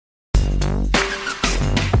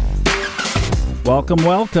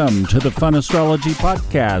Welcome to the Fun Astrology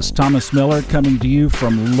Podcast. Thomas Miller coming to you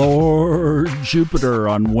from Lord Jupiter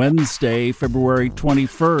on Wednesday, February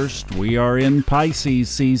 21st. We are in Pisces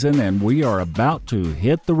season and we are about to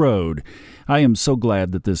hit the road. I am so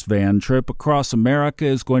glad that this van trip across America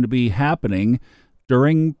is going to be happening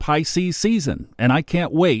during Pisces season, and I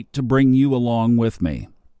can't wait to bring you along with me.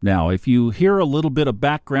 Now, if you hear a little bit of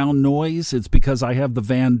background noise, it's because I have the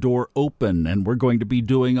van door open, and we're going to be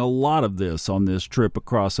doing a lot of this on this trip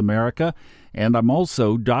across America, and I'm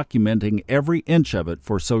also documenting every inch of it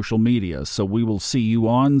for social media, so we will see you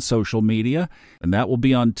on social media, and that will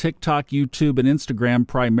be on TikTok, YouTube, and Instagram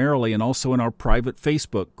primarily, and also in our private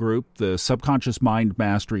Facebook group, the Subconscious Mind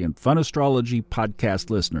Mastery and Fun Astrology Podcast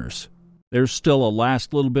listeners. There's still a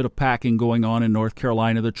last little bit of packing going on in North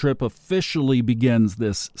Carolina. The trip officially begins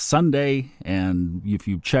this Sunday, and if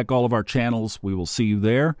you check all of our channels, we will see you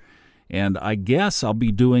there. And I guess I'll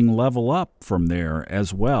be doing Level Up from there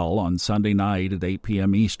as well on Sunday night at 8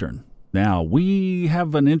 p.m. Eastern. Now, we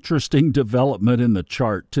have an interesting development in the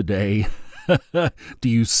chart today. Do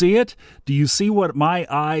you see it? Do you see what my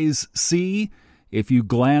eyes see? If you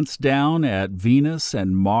glance down at Venus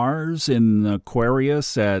and Mars in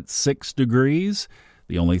Aquarius at 6 degrees,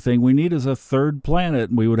 the only thing we need is a third planet,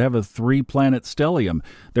 and we would have a 3-planet stellium.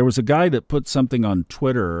 There was a guy that put something on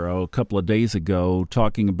Twitter a couple of days ago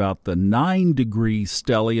talking about the 9-degree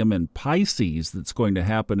stellium in Pisces that's going to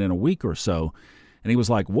happen in a week or so. And he was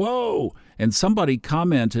like, whoa! And somebody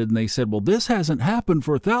commented, and they said, well, this hasn't happened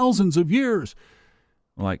for thousands of years.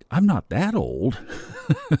 Like, I'm not that old.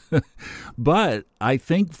 But I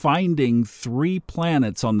think finding 3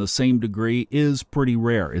 planets on the same degree is pretty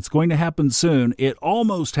rare. It's going to happen soon. It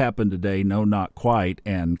almost happened today. No, not quite.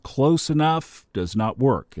 And close enough does not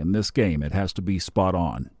work in this game. It has to be spot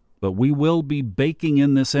on. But we will be baking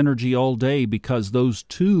in this energy all day because those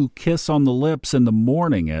two kiss on the lips in the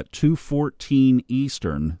morning at 2:14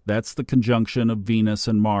 Eastern. That's the conjunction of Venus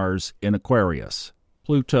and Mars in Aquarius.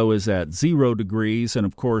 Pluto is at 0 degrees, and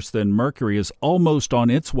of course then Mercury is almost on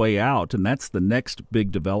its way out, and that's the next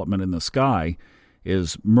big development in the sky,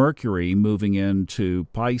 is Mercury moving into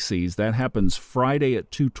Pisces. That happens Friday at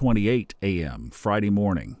 2:28 a.m., Friday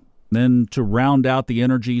morning. Then to round out the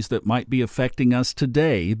energies that might be affecting us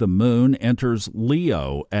today, the moon enters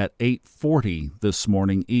Leo at 8:40 this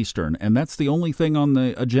morning Eastern, and that's the only thing on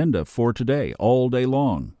the agenda for today, all day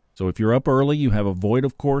long. So if you're up early, you have a void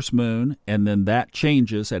of course moon, and then that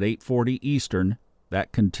changes at 8:40 Eastern.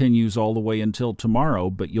 That continues all the way until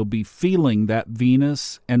tomorrow, but you'll be feeling that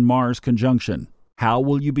Venus and Mars conjunction. How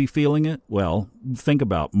will you be feeling it? Well, think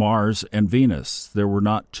about Mars and Venus. There were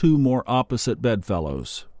not two more opposite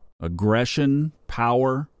bedfellows. Aggression,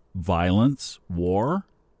 power, violence, war,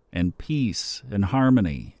 and peace and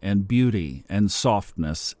harmony and beauty and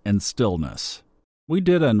softness and stillness. We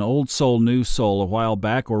did an Old Soul, New Soul a while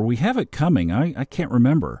back, or we have it coming, I can't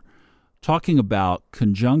remember, talking about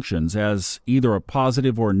conjunctions as either a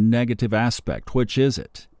positive or negative aspect. Which is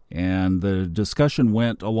it? And the discussion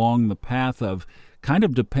went along the path of kind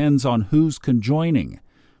of depends on who's conjoining.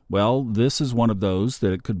 Well, this is one of those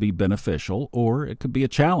that it could be beneficial or it could be a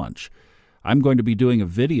challenge. I'm going to be doing a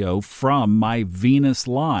video from my Venus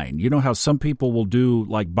line. You know how some people will do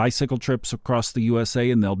like bicycle trips across the USA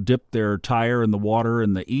and they'll dip their tire in the water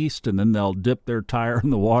in the east and then they'll dip their tire in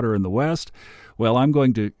the water in the west? Well, I'm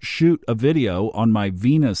going to shoot a video on my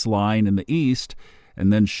Venus line in the east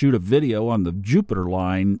and then shoot a video on the Jupiter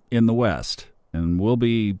line in the west. And we'll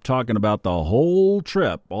be talking about the whole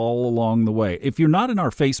trip all along the way. If you're not in our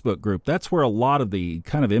Facebook group, that's where a lot of the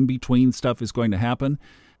kind of in-between stuff is going to happen.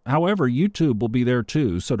 However, YouTube will be there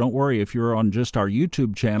too, so don't worry if you're on just our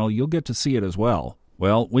YouTube channel, you'll get to see it as well.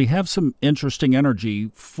 Well, we have some interesting energy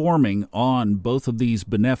forming on both of these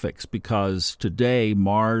benefics because today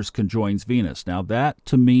Mars conjoins Venus. Now that,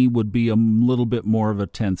 to me, would be a little bit more of a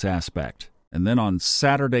tense aspect. And then on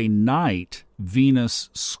Saturday night, Venus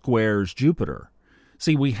squares Jupiter.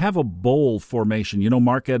 See, we have a bowl formation. You know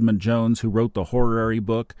Mark Edmund Jones, who wrote the Horary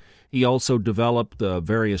book? He also developed the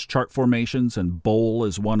various chart formations, and bowl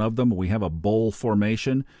is one of them. We have a bowl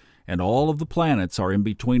formation, and all of the planets are in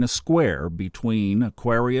between a square, between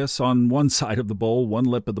Aquarius on one side of the bowl, one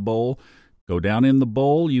lip of the bowl. Go down in the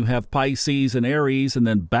bowl, you have Pisces and Aries, and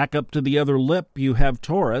then back up to the other lip, you have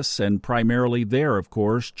Taurus, and primarily there, of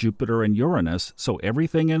course, Jupiter and Uranus. So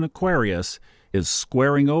everything in Aquarius is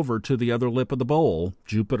squaring over to the other lip of the bowl,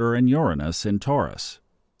 Jupiter and Uranus in Taurus.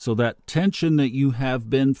 So that tension that you have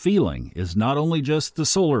been feeling is not only just the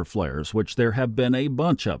solar flares, which there have been a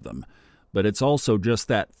bunch of them, but it's also just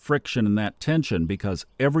that friction and that tension because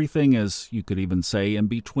everything is, you could even say, in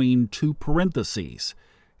between two parentheses.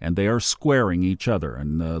 and they are squaring each other,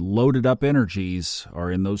 and the loaded up energies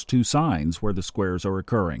are in those two signs where the squares are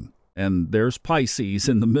occurring. And there's Pisces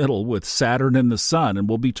in the middle with Saturn and the Sun, and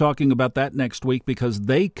we'll be talking about that next week because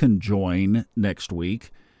they conjoin next week,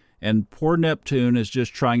 and poor Neptune is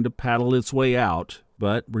just trying to paddle its way out,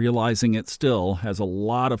 but realizing it still has a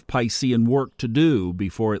lot of Piscean work to do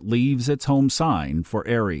before it leaves its home sign for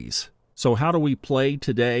Aries. So how do we play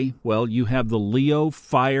today? Well, you have the Leo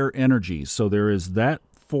fire energy, so there is that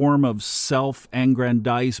form of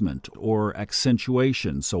self-aggrandizement or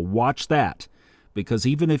accentuation. So watch that, because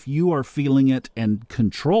even if you are feeling it and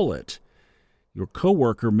control it, your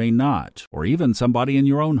coworker may not, or even somebody in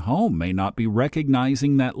your own home may not be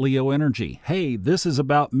recognizing that Leo energy. Hey, this is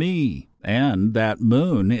about me. And that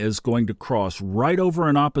moon is going to cross right over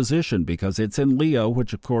in opposition because it's in Leo,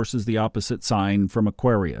 which of course is the opposite sign from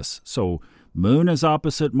Aquarius. So moon is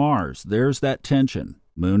opposite Mars. There's that tension.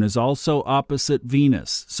 Moon is also opposite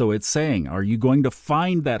Venus. So it's saying, are you going to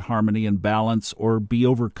find that harmony and balance or be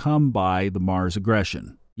overcome by the Mars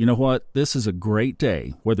aggression? You know what? This is a great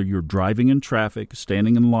day, whether you're driving in traffic,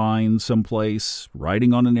 standing in line someplace,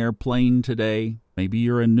 riding on an airplane today. Maybe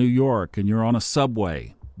you're in New York and you're on a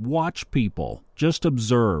subway. Watch people. Just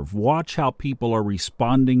observe. Watch how people are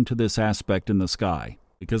responding to this aspect in the sky.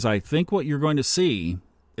 Because I think what you're going to see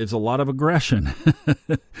is a lot of aggression.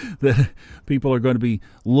 That people are going to be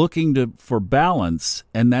looking for balance,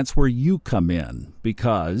 and that's where you come in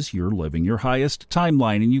because you're living your highest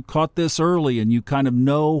timeline and you caught this early and you kind of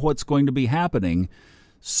know what's going to be happening.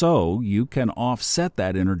 So you can offset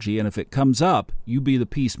that energy, and if it comes up, you be the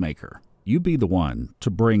peacemaker. You be the one to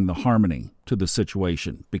bring the harmony to the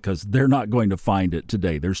situation because they're not going to find it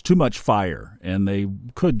today. There's too much fire, and they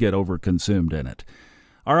could get overconsumed in it.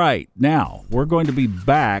 All right, now we're going to be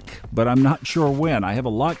back, but I'm not sure when. I have a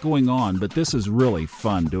lot going on, but this is really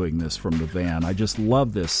fun doing this from the van. I just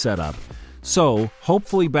love this setup. So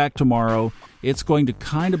hopefully back tomorrow. It's going to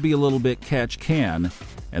kind of be a little bit catch-can.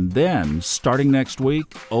 And then, starting next week,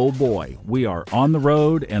 oh boy, we are on the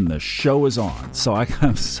road and the show is on. So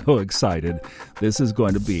I'm so excited. This is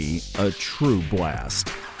going to be a true blast.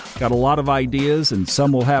 Got a lot of ideas, and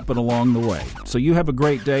some will happen along the way. So you have a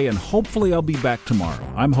great day, and hopefully I'll be back tomorrow.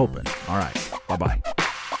 I'm hoping. All right. Bye-bye.